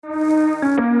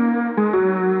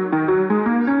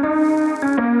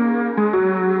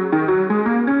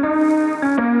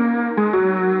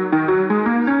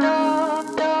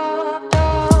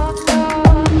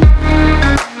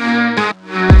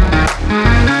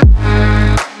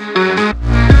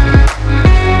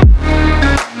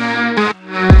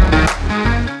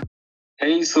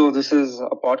this is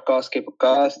a podcast,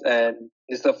 K-Podcast, and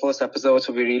this is the first episode,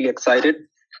 so we're really excited.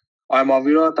 I'm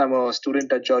Avirat. I'm a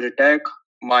student at Georgia Tech.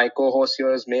 My co-host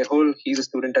here is Mehul. He's a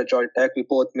student at Georgia Tech. We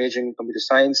both major in computer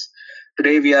science.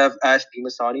 Today we have Ash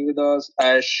Dimasani with us.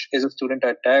 Ash is a student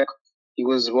at Tech. He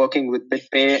was working with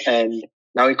BitPay, and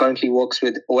now he currently works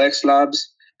with OX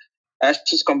Labs. Ash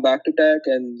just come back to Tech,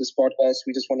 and this podcast,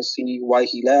 we just want to see why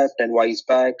he left and why he's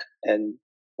back and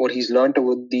what he's learned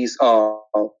over these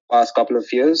past couple of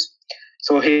years.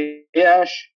 So, hey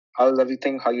Ash, how's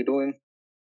everything? How you doing?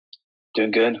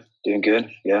 Doing good.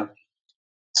 Yeah.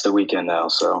 It's the weekend now,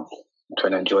 so I'm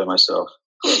trying to enjoy myself.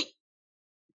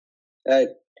 Right.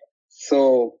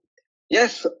 So,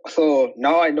 yes. So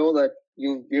now I know that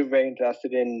you're very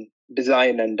interested in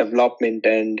design and development,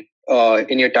 and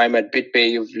in your time at BitPay,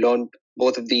 you've learned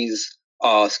both of these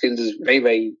skills very,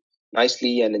 very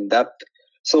nicely and in depth.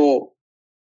 So,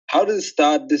 how does it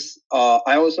start? This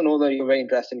I also know that you're very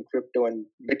interested in crypto and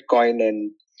Bitcoin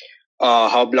and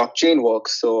how blockchain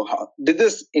works. So, did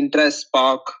this interest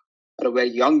spark at a very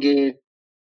young age,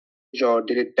 or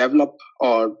did it develop,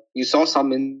 or you saw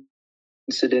some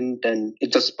incident and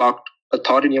it just sparked a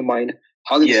thought in your mind?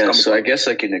 How did this come about? I guess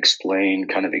I can explain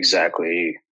kind of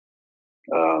exactly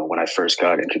when I first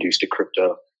got introduced to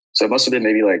crypto. So it must have been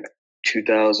maybe like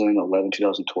 2011,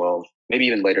 2012, maybe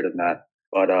even later than that.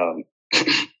 But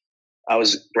I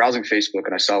was browsing Facebook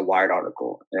and I saw a Wired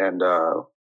article, and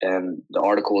the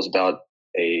article was about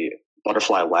a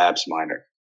Butterfly Labs miner.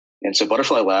 And so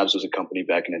Butterfly Labs was a company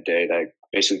back in the day that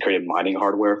basically created mining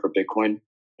hardware for Bitcoin.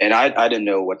 And I didn't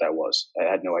know what that was. I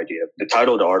had no idea. The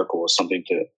title of the article was something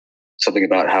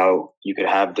about how you could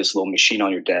have this little machine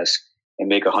on your desk and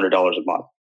make $100 a month.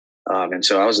 And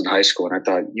so I was in high school and I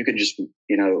thought you could just,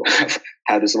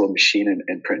 have this little machine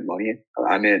and print money.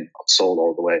 I'm sold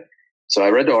all the way. So I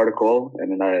read the article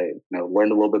and then I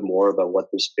learned a little bit more about what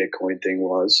this Bitcoin thing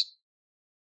was.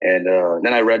 And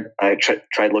then I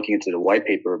tried looking into the white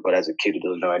paper, but as a kid who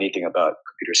doesn't know anything about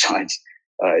computer science,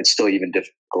 it's still even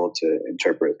difficult to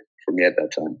interpret for me at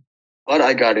that time. But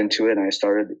I got into it and I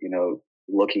started,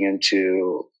 looking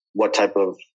into what type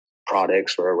of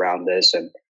products were around this.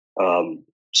 And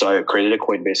so I created a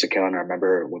Coinbase account. I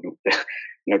remember when,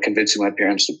 convincing my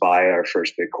parents to buy our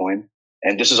first Bitcoin.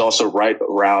 And this is also right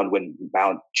around when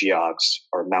Mount Gox,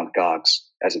 or Mount Gox,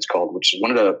 as it's called, which is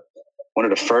one of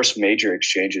the first major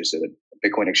exchanges,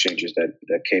 Bitcoin exchanges that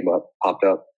popped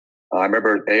up. I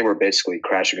remember they were basically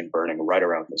crashing and burning right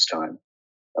around this time.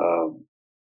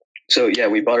 So yeah,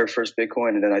 we bought our first Bitcoin,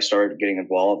 and then I started getting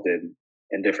involved in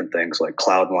different things like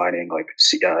cloud mining. Like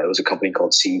it was a company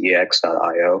called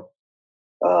CEX.io.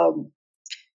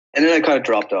 And then I kind of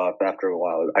dropped off after a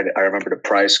while. I remember the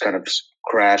price kind of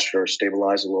crashed or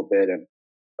stabilized a little bit, and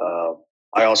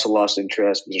I also lost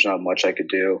interest. There's not much I could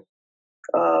do.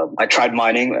 I tried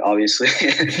mining, obviously,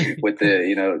 with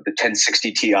the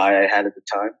 1060 Ti I had at the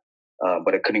time,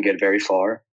 but I couldn't get very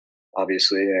far,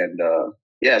 obviously. And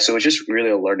so it was just really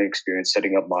a learning experience,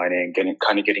 setting up mining, getting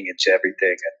into everything,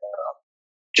 and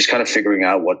just kind of figuring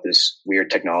out what this weird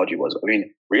technology was. I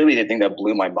mean, really, the thing that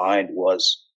blew my mind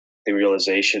was the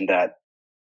realization that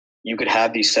you could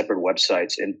have these separate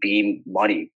websites and beam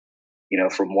money,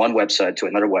 from one website to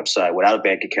another website without a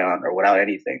bank account or without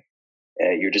anything.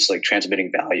 You're just like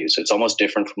transmitting value. So it's almost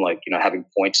different from having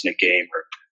points in a game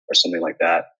or something like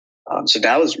that. So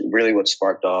that was really what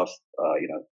sparked off,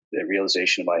 the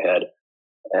realization in my head.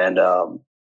 And,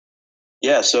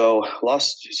 so I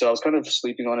was kind of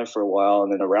sleeping on it for a while.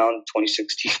 And then around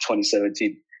 2016,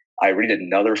 2017, I read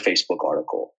another Facebook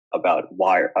article about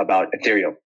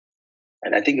Ethereum.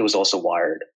 And I think it was also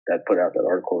Wired that put out that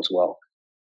article as well.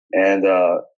 And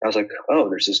I was like, oh,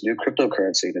 there's this new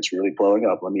cryptocurrency that's really blowing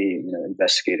up. Let me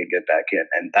investigate and get back in.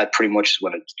 And that pretty much is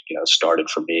when it started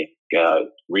for me,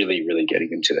 really, really getting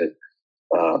into it.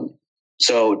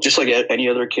 So just like any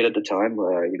other kid at the time,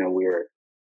 we were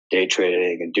day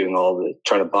trading and doing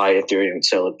trying to buy Ethereum and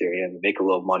sell Ethereum, make a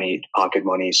little money, pocket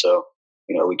money. So,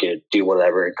 we could do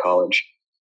whatever in college.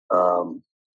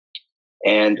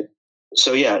 And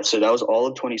so that was all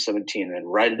of 2017. And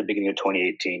right at the beginning of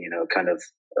 2018, kind of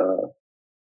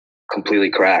completely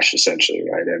crashed essentially,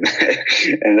 right?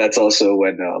 And that's also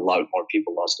when a lot more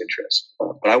people lost interest.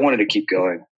 But I wanted to keep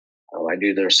going. I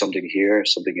knew there was something here,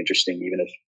 something interesting, even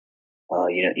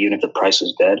if the price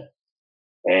was dead.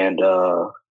 And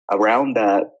around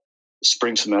that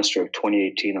spring semester of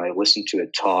 2018, I listened to a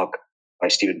talk by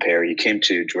Stephen Perry. He came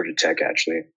to Georgia Tech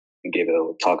actually and gave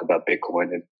a talk about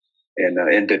Bitcoin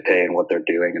and BitPay and what they're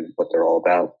doing and what they're all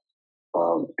about.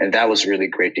 And that was really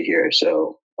great to hear.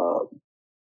 So,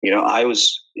 I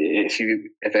was,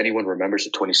 if anyone remembers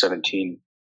the 2017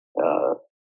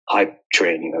 hype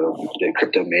train, the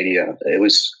crypto mania. It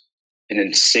was an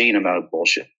insane amount of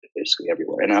bullshit basically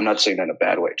everywhere. And I'm not saying that in a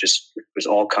bad way. Just there's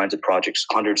all kinds of projects,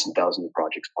 hundreds and thousands of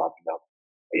projects popping up.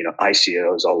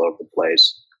 ICOs all over the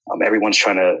place. Everyone's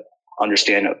trying to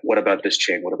understand what about this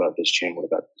chain, what about this chain, what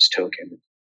about this token.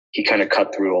 He kind of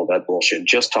cut through all that bullshit and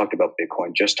just talked about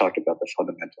Bitcoin, just talked about the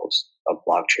fundamentals of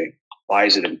blockchain. Why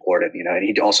is it important? And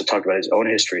he also talked about his own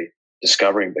history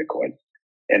discovering Bitcoin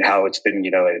and how it's been,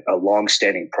 a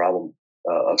long-standing problem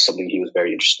of something he was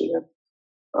very interested in.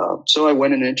 So I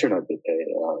went and interned at BitPay.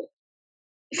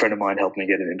 A friend of mine helped me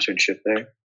get an internship there.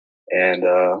 And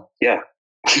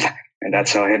and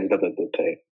that's how I ended up at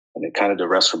BitPay. And it kind of the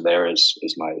rest from there is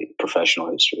my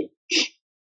professional history.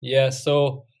 Yeah,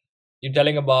 so you're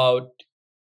telling about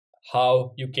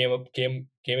how you came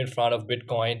in front of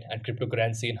Bitcoin and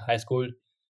cryptocurrency in high school.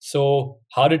 So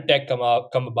how did tech come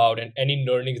about, and any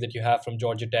learnings that you have from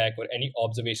Georgia Tech or any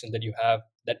observations that you have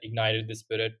that ignited this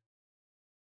spirit?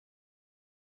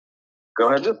 Go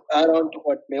ahead. Just add on to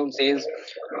what Mehul says.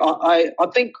 I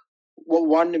think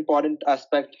one important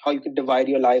aspect how you can divide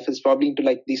your life is probably into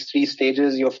like these three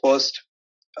stages. Your first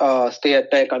stay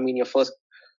at tech, your first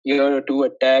year or two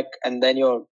at tech, and then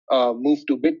your move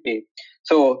to BitPay.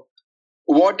 So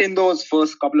what in those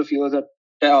first couple of years at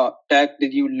tech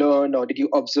did you learn, or did you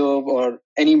observe, or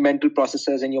any mental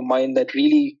processes in your mind that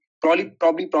really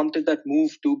probably prompted that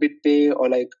move to BitPay, or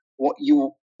like what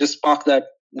you just sparked that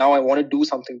now I want to do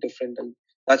something different, and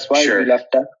that's why you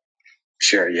left tech?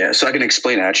 Sure, yeah. So I can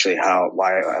explain actually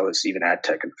why I was even at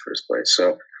tech in the first place.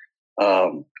 So,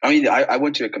 I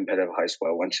went to a competitive high school.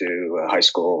 I went to a high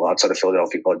school outside of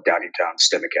Philadelphia called Downingtown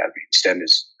STEM Academy. STEM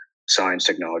is science,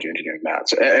 technology, engineering, math.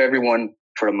 So everyone,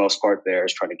 for the most part, there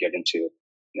is trying to get into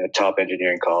top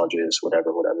engineering colleges,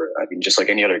 whatever. Just like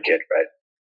any other kid,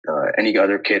 right? Any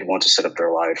other kid wants to set up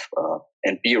their life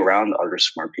and be around other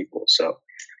smart people. So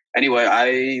anyway,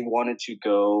 I wanted to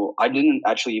go. I didn't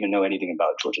actually even know anything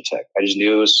about Georgia Tech. I just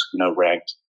knew it was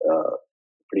ranked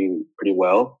pretty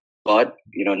well, but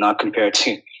not compared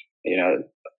to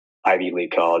Ivy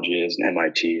League colleges and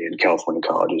MIT and California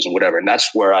colleges and whatever. And that's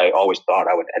where I always thought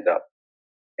I would end up.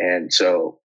 And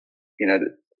so,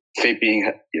 fate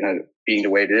being the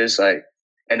way it is, I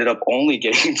ended up only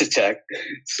getting into tech.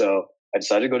 So I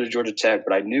decided to go to Georgia Tech,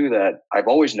 but I knew that I've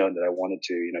always known that I wanted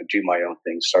to, do my own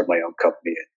thing, start my own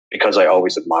company, because I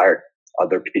always admired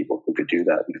other people who could do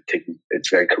that.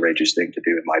 It's a very courageous thing to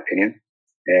do, in my opinion,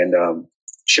 and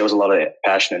shows a lot of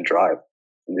passion and drive.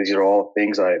 And these are all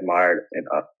things I admired in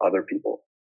other people.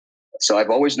 So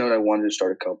I've always known I wanted to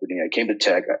start a company. I came to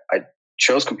tech. I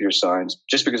chose computer science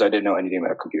just because I didn't know anything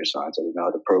about computer science. I didn't know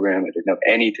how to program. I didn't know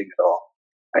anything at all.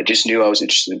 I just knew I was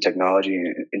interested in technology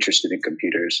and interested in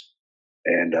computers,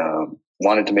 and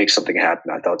wanted to make something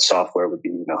happen. I thought software would be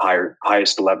the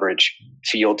highest leverage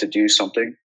field to do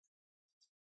something.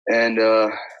 And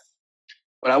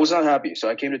but I was not happy. So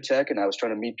I came to tech, and I was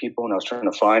trying to meet people, and I was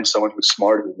trying to find someone who was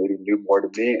smarter who maybe knew more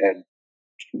than me. And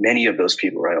many of those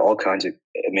people, right, all kinds of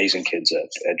amazing kids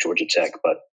at Georgia Tech,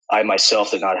 but I myself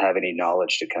did not have any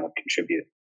knowledge to kind of contribute.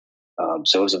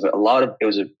 So it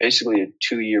was basically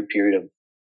a 2-year period of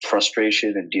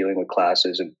frustration and dealing with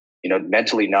classes, and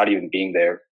mentally not even being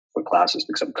there for classes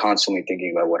because I'm constantly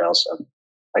thinking about what else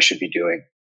I should be doing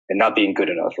and not being good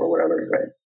enough or whatever, right?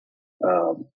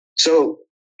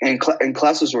 And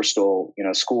classes were still,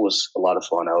 school was a lot of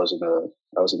fun. I was in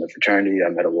a fraternity. I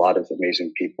met a lot of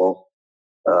amazing people,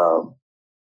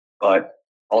 but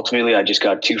ultimately I just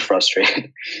got too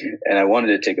frustrated and I wanted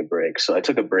to take a break. So I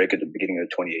took a break at the beginning of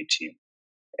 2018,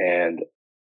 and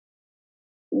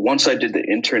once I did the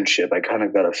internship, I kind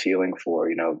of got a feeling for,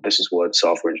 this is what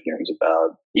software engineering is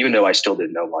about, even though I still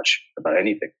didn't know much about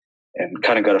anything, and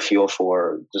kind of got a feel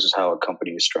for this is how a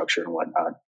company is structured and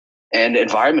whatnot. And the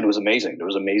environment was amazing. There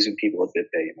was amazing people at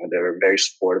BitPay. They were very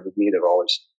supportive of me. They were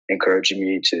always encouraging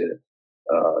me to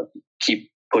keep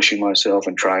pushing myself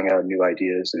and trying out new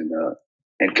ideas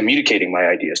and communicating my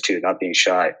ideas too, not being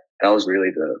shy. That was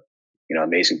really the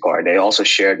amazing part. They also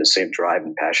shared the same drive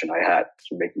and passion I had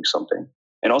for making something.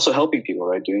 And also helping people,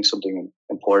 right? Doing something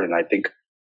important. I think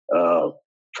that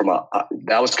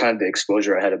was kind of the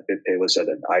exposure I had at BitPay, was at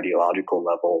an ideological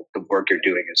level. The work you're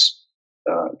doing is,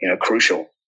 crucial.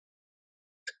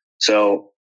 So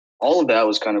all of that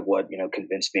was kind of what,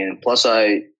 convinced me. And plus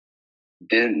I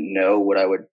didn't know what it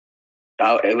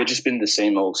would just been the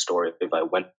same old story if I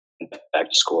went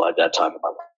back to school at that time of my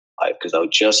life, because I was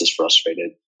just as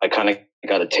frustrated. I kind of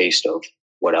got a taste of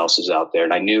what else is out there.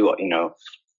 And I knew,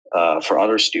 for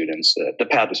other students, the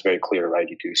path was very clear, right?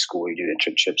 You do school, you do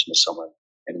internships in the summer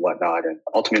and whatnot. And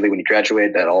ultimately, when you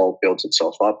graduate, that all builds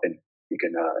itself up and You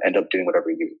can end up doing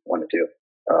whatever you want to do.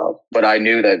 But I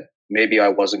knew that maybe I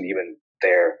wasn't even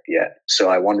there yet. So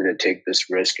I wanted to take this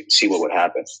risk and see what would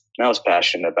happen. And I was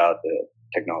passionate about the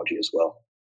technology as well.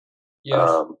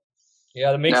 Yes.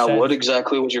 Yeah, that makes now, sense. what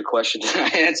exactly was your question? Did I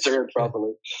answer it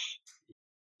properly?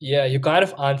 Yeah, you kind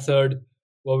of answered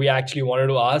what we actually wanted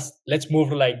to ask. Let's move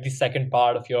to like the second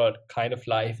part of your kind of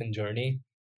life and journey.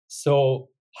 So,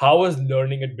 how was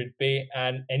learning at BitPay,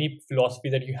 and any philosophy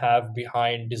that you have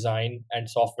behind design and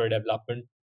software development?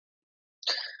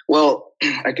 Well,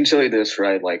 I can tell you this,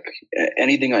 right? Like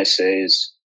anything I say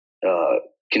is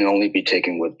can only be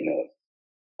taken with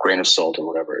grain of salt or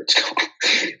whatever it's called.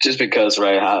 Just because,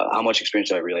 right? How much experience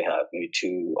do I really have? Maybe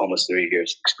 2, almost 3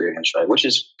 years experience, right? Which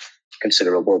is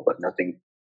considerable, but nothing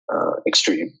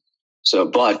extreme. So,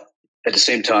 but at the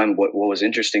same time, what was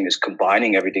interesting is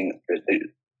combining everything,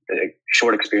 the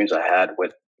short experience I had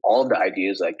with all of the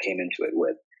ideas I came into it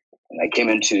with. And I came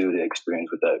into the experience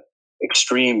with a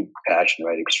extreme passion,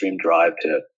 right? Extreme drive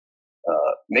to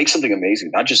make something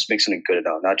amazing, not just make something good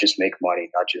enough, not just make money,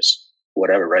 not just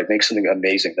whatever, right? Make something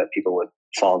amazing that people would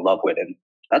fall in love with. And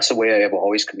that's the way I have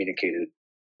always communicated,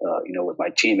 with my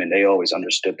team. And they always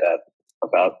understood that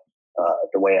about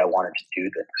the way I wanted to do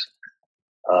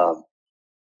things.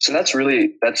 So that's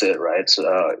it, right?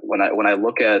 So when I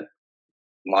look at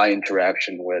my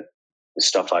interaction with the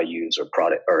stuff I use or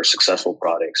product or successful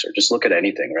products, or just look at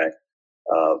anything, right?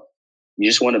 You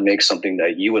just want to make something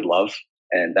that you would love,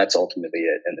 and that's ultimately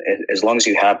it. And as long as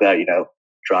you have that,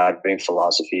 driving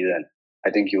philosophy, then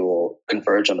I think you will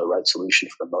converge on the right solution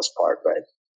for the most part, right?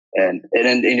 And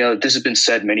this has been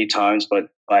said many times, but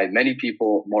by many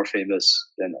people more famous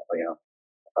than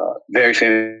very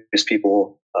famous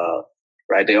people,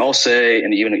 right? They all say,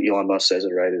 and even Elon Musk says it,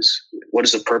 right? Is what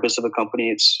is the purpose of a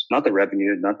company? It's not the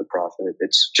revenue, not the profit.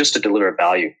 It's just to deliver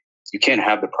value. You can't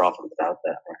have the profit without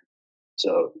that, right?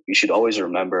 So you should always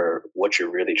remember what you're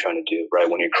really trying to do, right?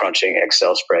 When you're crunching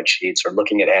Excel spreadsheets or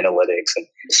looking at analytics and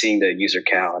seeing the user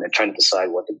count and trying to decide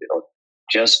what to build,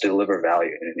 just deliver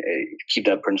value and keep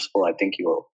that principle. I think you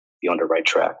will be on the right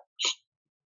track.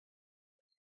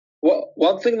 Well,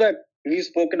 one thing that we've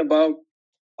spoken about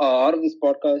out of this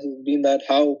podcast has been that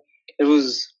how it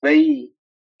was very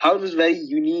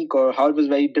unique, or how it was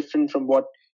very different from what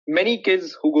many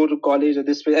kids who go to college at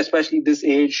this, especially this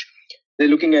age, they're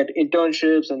looking at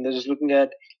internships and they're just looking at,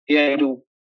 yeah, to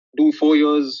do 4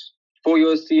 years, 3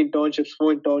 internships,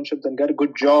 4 internships, and get a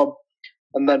good job,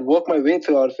 and then work my way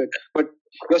through out of it. But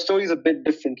your story is a bit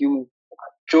different. You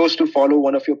chose to follow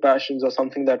one of your passions or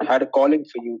something that had a calling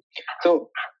for you. So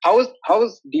how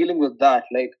was dealing with that?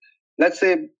 Like, let's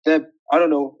say that, I don't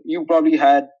know, you probably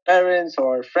had parents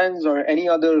or friends or any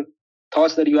other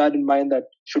thoughts that you had in mind that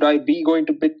should I be going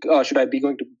to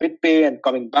BitPay and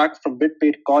coming back from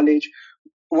BitPay to college?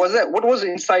 What was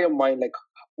inside your mind? Like,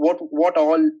 what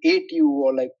all ate you,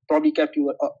 or like probably kept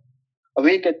you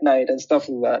awake at night and stuff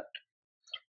like that?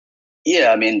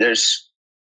 Yeah, I mean,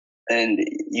 and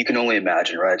you can only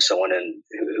imagine, right? Someone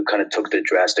who kind of took the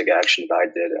drastic action that I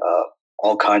did.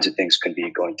 All kinds of things can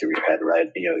be going through your head, right?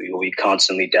 You'll be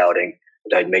constantly doubting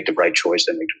that I'd make the right choice,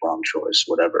 then make the wrong choice,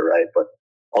 whatever, right? But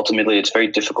ultimately, it's very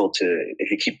difficult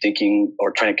if you keep thinking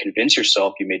or trying to convince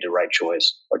yourself you made the right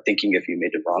choice, or thinking if you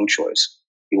made the wrong choice,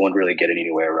 you won't really get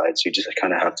anywhere, right? So you just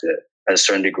kind of have to, at a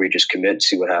certain degree, just commit,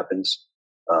 see what happens.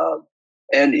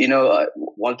 And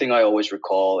one thing I always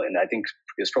recall, and I think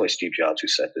it's probably Steve Jobs who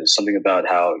said this, something about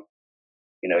how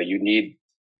you need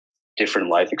different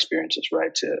life experiences,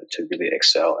 right, to really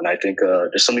excel. And I think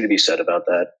there's something to be said about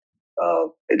that.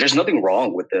 There's nothing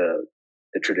wrong with the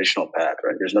traditional path,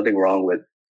 right? There's nothing wrong with,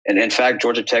 and in fact,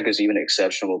 Georgia Tech is even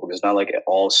exceptional because it's not like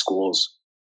all schools,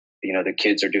 the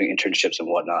kids are doing internships and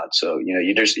whatnot. So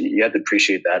you have to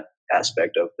appreciate that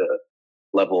aspect of the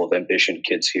level of ambition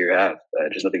kids here have.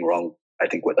 There's nothing wrong, I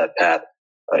think, with that path.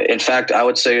 In fact, I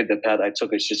would say the path I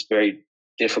took is just very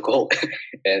difficult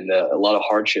and a lot of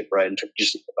hardship, right?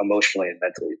 Just emotionally and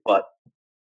mentally. But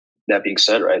that being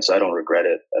said, right, so I don't regret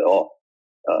it at all.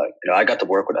 I got to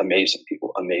work with amazing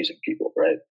people,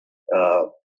 right?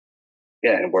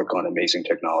 And work on amazing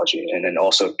technology, and then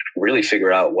also really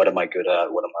figure out what am I good at,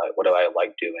 what do I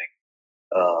like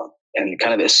doing, and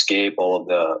kind of escape all of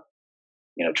the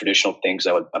traditional things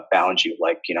that would bound you,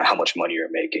 like how much money you're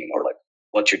making, or like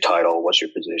what's your title, what's your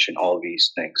position, all of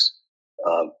these things.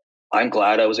 I'm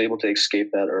glad I was able to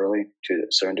escape that early to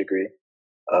a certain degree.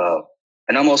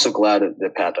 And I'm also glad of the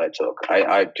path I took.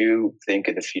 I do think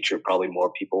in the future, probably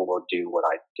more people will do what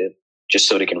I did, just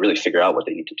so they can really figure out what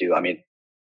they need to do. I mean,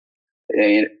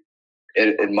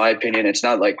 in my opinion, it's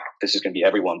not like this is going to be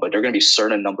everyone, but there are going to be a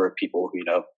certain number of people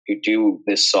who do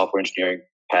this software engineering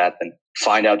path and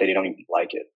find out that they don't even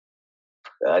like it.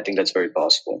 I think that's very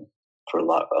possible for a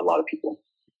lot of people.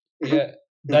 Yeah,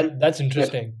 that's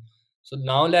interesting. So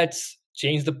now let's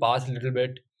change the path a little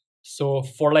bit. So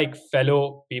for like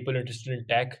fellow people interested in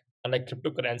tech and like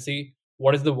cryptocurrency,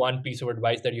 what is the one piece of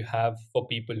advice that you have for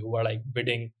people who are like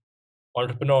bidding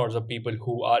entrepreneurs or people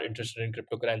who are interested in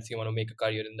cryptocurrency and want to make a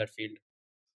career in that field?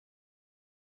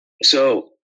 So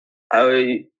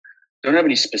I don't have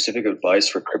any specific advice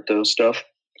for crypto stuff,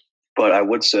 but I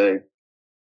would say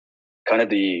kind of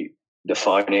the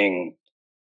defining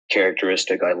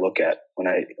characteristic I look at when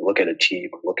I look at a team,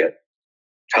 look at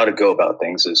how to go about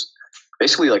things is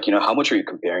basically like, how much are you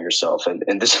comparing yourself?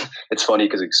 And this, it's funny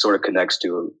because it sort of connects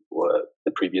to what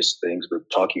the previous things we're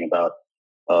talking about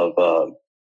of,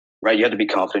 right. You have to be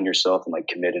confident in yourself and like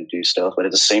commit and do stuff. But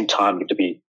at the same time, you have to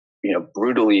be,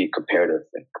 brutally comparative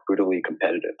and brutally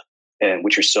competitive and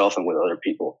with yourself and with other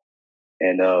people.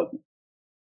 And,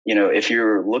 if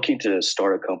you're looking to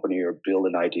start a company or build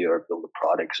an idea or build a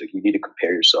product, so you need to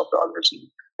compare yourself to others,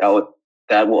 and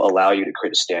that will allow you to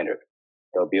create a standard.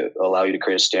 Allow you to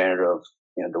create a standard of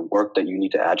the work that you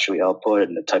need to actually output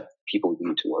and the type of people you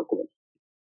need to work with.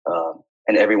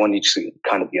 And everyone needs to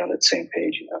kind of be on that same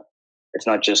page. It's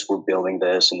not just we're building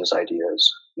this and this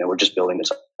ideas. We're just building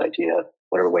this idea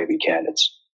whatever way we can.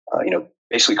 It's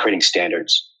basically creating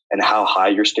standards, and how high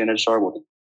your standards are will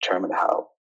determine how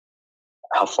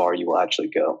far you will actually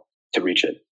go to reach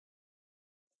it.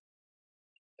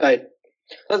 Right.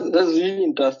 That's really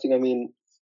interesting. I mean,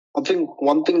 I think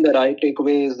one thing that I take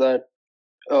away is that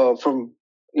from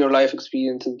your life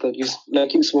experiences that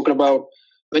you've spoken about,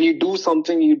 when you do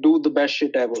something, you do the best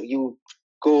shit ever. You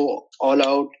go all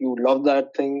out, you love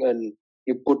that thing, and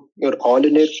you put your all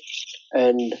in it.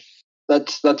 And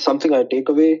that's something I take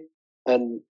away.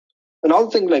 And another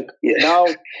thing, now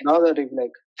that you've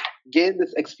gained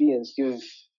this experience, you've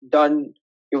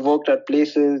worked at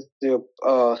places, you're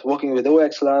working with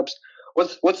OX Labs.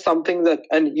 What's something that,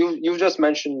 and you just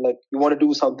mentioned you want to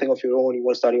do something of your own, you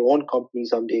want to start your own company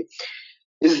someday.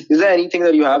 Is there anything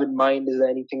that you have in mind? Is there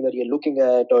anything that you're looking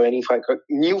at, or any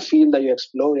new field that you're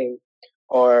exploring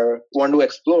or want to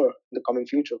explore in the coming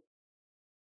future?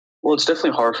 Well, it's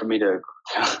definitely hard for me to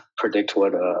predict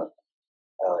what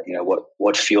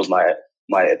field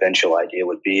my eventual idea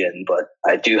would be in, but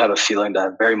I do have a feeling that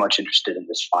I'm very much interested in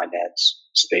this finance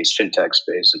space, fintech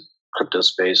space, and crypto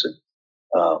space, and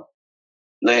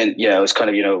then it was kind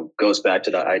of goes back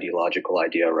to that ideological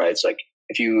idea, right? It's like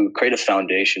if you create a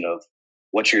foundation of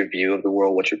what's your view of the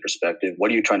world, what's your perspective,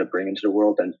 what are you trying to bring into the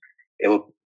world, then it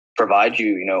will provide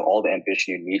you all the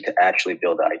ambition you need to actually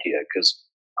build the idea. Because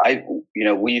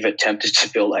we've attempted to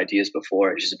build ideas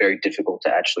before. It's just very difficult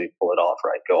to actually pull it off,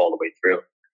 right? Go all the way through.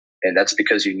 And that's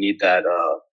because you need that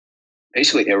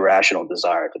basically irrational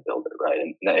desire to build it, right?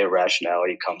 And that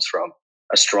irrationality comes from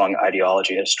a strong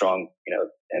ideology, a strong,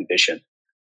 ambition.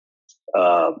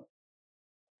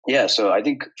 So I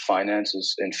think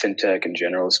finances and fintech in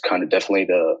general is kind of definitely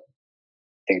the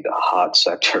hot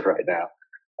sector right now,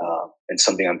 and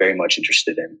something I'm very much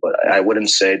interested in. But I wouldn't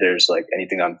say there's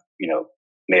anything I'm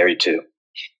married to.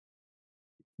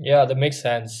 Yeah, that makes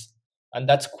sense. And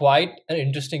that's quite an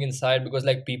interesting insight, because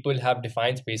people have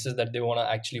defined spaces that they want to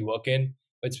actually work in.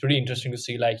 It's pretty interesting to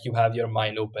see you have your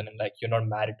mind open and you're not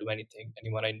married to anything, and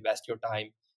you want to invest your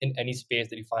time in any space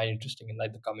that you find interesting in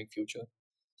the coming future.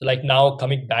 So now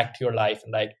coming back to your life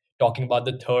and talking about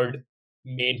the third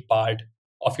main part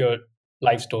of your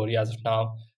life story as of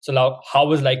now. So now how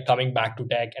was coming back to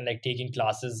tech and taking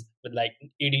classes with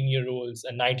 18-year-olds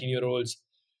and 19-year-olds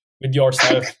with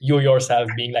yourself, you yourself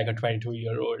being a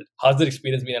 22-year-old? How's the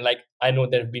experience been? And I know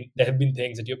there have been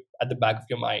things that you at the back of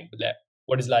your mind, but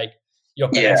what is your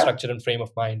current structure and frame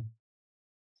of mind?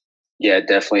 Yeah,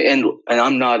 definitely. And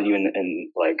I'm not even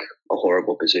in a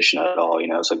horrible position at all.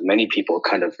 It's many people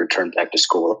kind of return back to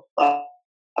school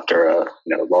after a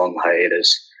long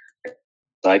hiatus.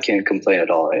 I can't complain at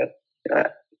all.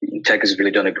 Tech has really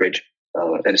done a great job.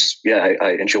 And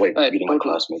I enjoy meeting my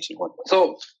classmates and whatnot.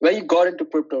 So when you got into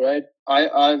crypto, right?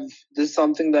 This is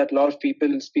something that a lot of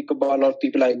people speak about. A lot of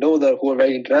people I know that who are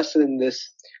very interested in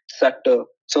this sector.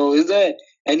 So is there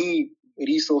any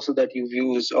resources that you've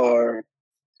used or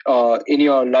in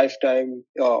your lifetime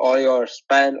or your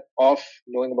span of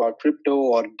knowing about crypto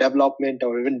or development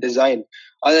or even design?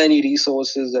 Are there any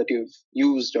resources that you've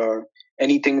used or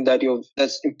anything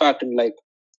that's impacted?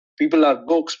 People have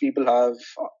books, people have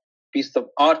pieces of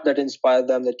art that inspire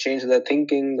them, that change their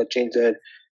thinking, that change their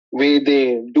way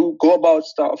they do go about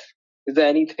stuff. Is there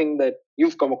anything that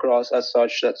you've come across as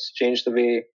such that's changed the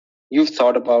way you've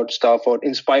thought about stuff or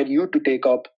inspired you to take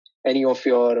up any of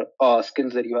your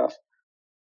skills that you have?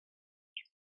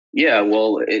 Yeah,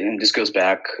 well, and this goes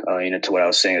back, to what I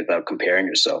was saying about comparing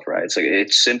yourself, right?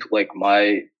 It's simply like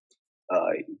my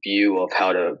view of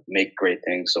how to make great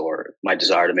things, or my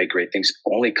desire to make great things,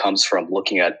 only comes from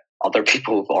looking at other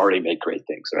people who've already made great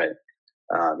things, right?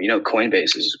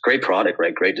 Coinbase is a great product,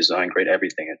 right? Great design, great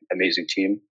everything, amazing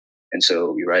team. And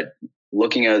so you're right,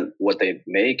 looking at what they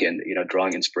make and,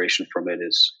 drawing inspiration from it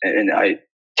and I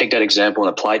take that example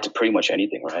and apply it to pretty much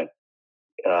anything, right?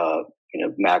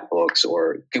 MacBooks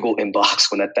or Google Inbox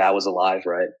when that was alive,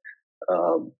 right?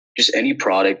 Just any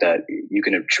product that you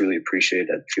can truly appreciate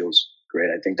that feels great.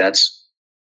 I think that's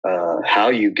how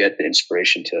you get the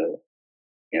inspiration to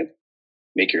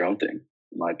make your own thing,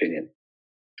 in my opinion.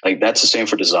 Like that's the same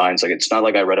for designs. Like it's not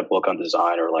like I read a book on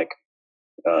design or like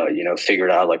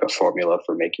figured out like a formula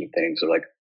for making things or like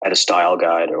had a style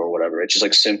guide or whatever. It's just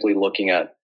like simply looking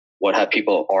at what have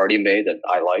people already made that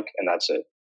I like, and that's it.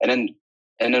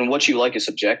 And then what you like is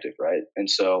subjective, right? And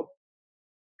so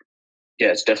yeah,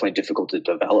 it's definitely difficult to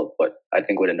develop, but I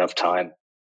think with enough time,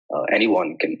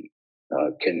 anyone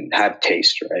can have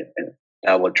taste, right? And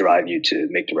that will drive you to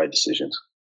make the right decisions.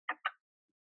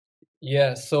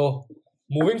 Yeah. So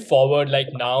moving forward, like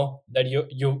now that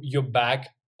you're back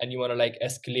and you want to like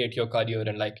escalate your career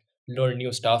and like learn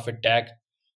new stuff with tech,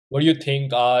 what do you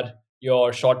think are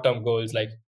your short-term goals, like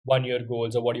 1 year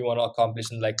goals, or what do you want to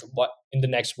accomplish in like what in the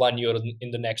next 1 year, or in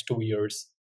the next 2 years?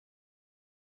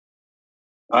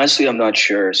 Honestly, I'm not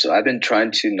sure. So I've been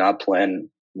trying to not plan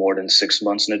more than 6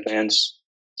 months in advance.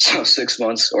 So 6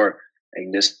 months, or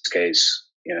in this case,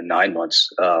 9 months.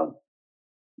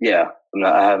 Yeah,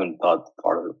 I haven't thought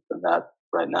part of that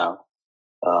right now.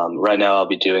 Right now, I'll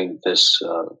be doing this,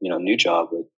 new job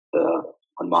with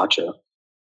on Matcha,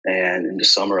 and in the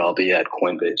summer I'll be at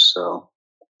Coinbase. So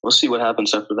we'll see what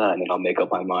happens after that, and then I'll make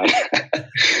up my mind.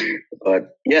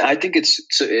 But yeah, I think it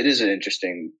is an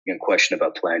interesting question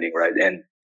about planning, right? And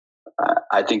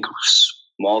I think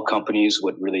small companies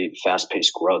with really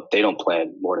fast-paced growth, they don't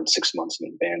plan more than 6 months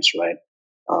in advance, right?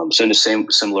 So in the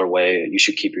similar way, you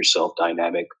should keep yourself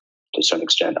dynamic to some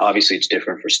extent. Obviously, it's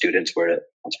different for students where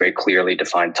it's very clearly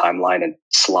defined timeline and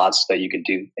slots that you can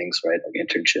do things, right, like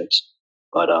internships.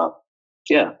 But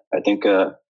yeah, I think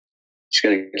you just got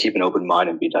to keep an open mind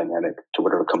and be dynamic to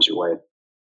whatever comes your way.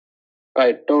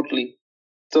 Right, totally.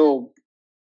 So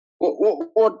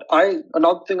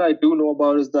another thing I do know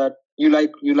about is that you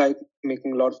like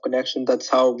making a lot of connections. That's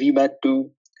how we met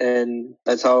too, and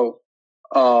that's how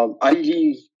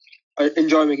I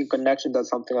enjoy making connections. That's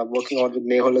something I'm working on with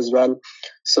Mehul as well.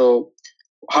 So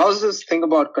how's this thing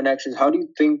about connections? How do you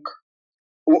think?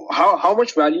 How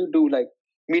much value do like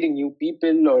meeting new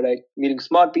people or like meeting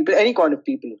smart people, any kind of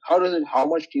people? How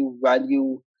much do you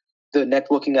value the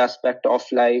networking aspect of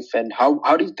life, and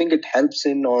how do you think it helps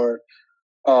in or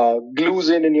glues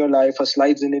in your life or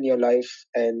slides in your life?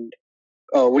 And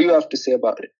what do you have to say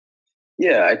about it?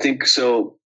 Yeah, I think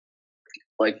so.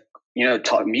 Like,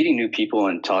 meeting new people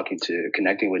and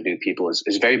connecting with new people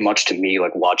is very much to me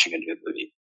like watching a new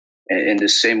movie. And in the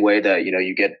same way that,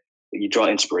 you draw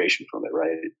inspiration from it,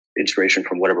 right? Inspiration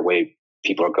from whatever way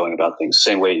people are going about things.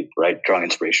 Same way, right? Drawing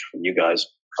inspiration from you guys.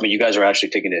 I mean, you guys are actually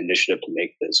taking the initiative to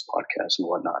make this podcast and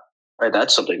whatnot, right?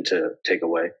 That's something to take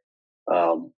away.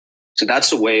 So that's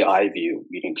the way I view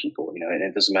meeting people, and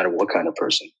it doesn't matter what kind of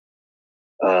person.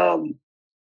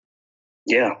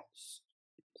 Yeah.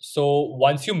 So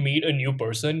once you meet a new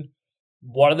person,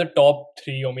 what are the top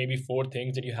 3 or maybe 4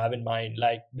 things that you have in mind,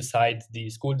 like besides the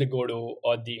school they go to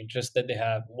or the interest that they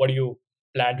have? What do you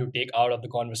plan to take out of the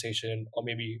conversation, or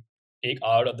maybe take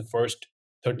out of the first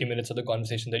 30 minutes of the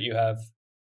conversation that you have?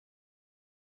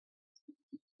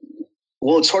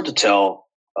 Well, it's hard to tell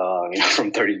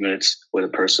from 30 minutes with a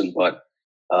person, but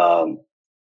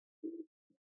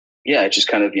yeah, it's just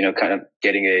kind of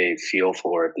getting a feel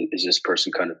for it. Is this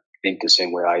person kind of think the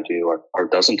same way I do, or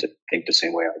doesn't think the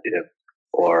same way I do,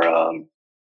 or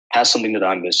has something that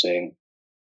I'm missing,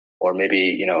 or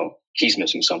maybe he's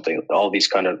missing something. All these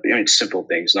kind of simple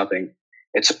things. Nothing.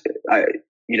 I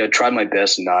try my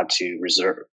best not to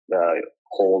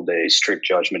hold a strict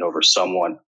judgment over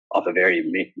someone off a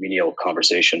very menial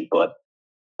conversation, but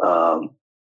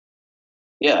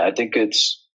yeah, I think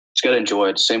it's got to enjoy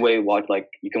it. Same way,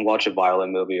 you can watch a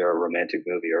violin movie or a romantic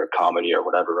movie or a comedy or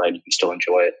whatever, right? You can still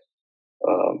enjoy it,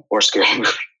 or a scary movie.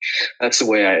 That's the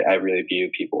way I really view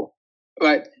people.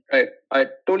 Right. I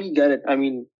totally get it. I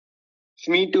mean,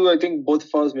 for me too, I think both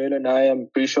of us, Mehul and I, I'm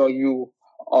pretty sure you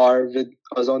are with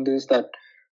us on this, that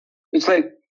it's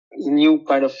like new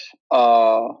kind of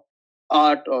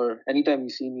art, or anytime you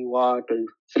see new art or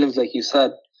films, like you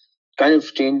said, kind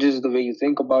of changes the way you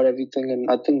think about everything. And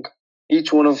I think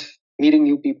each one of meeting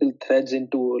new people threads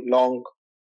into a long,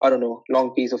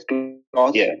 long piece of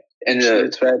cloth. Yeah,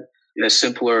 and thread. A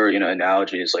simpler,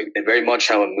 analogy is like very much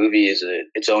how a movie is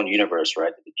its own universe,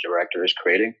 right? That the director is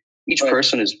creating. Each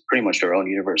person is pretty much their own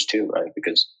universe too, right?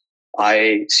 Because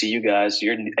I see you guys,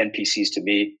 you're NPCs to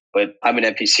me, but I'm an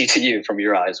NPC to you from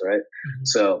your eyes, right? Mm-hmm.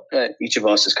 So each of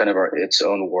us is kind of its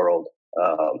own world,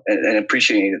 and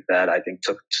appreciating that, I think,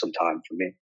 took some time for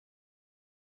me.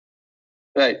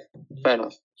 Right, fair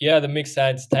enough. Yeah, that makes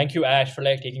sense. Thank you, Ash, for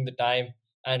taking the time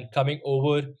and coming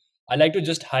over. I'd like to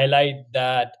just highlight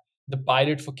that the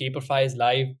pilot for Caperfy is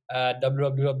live at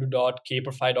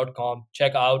www.caperfy.com.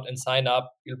 Check out and sign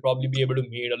up. You'll probably be able to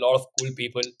meet a lot of cool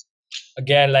people.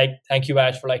 Again, thank you,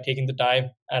 Ash, for taking the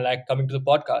time and coming to the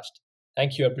podcast.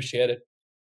 Thank you. I appreciate it.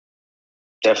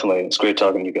 Definitely. It's great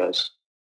talking to you guys.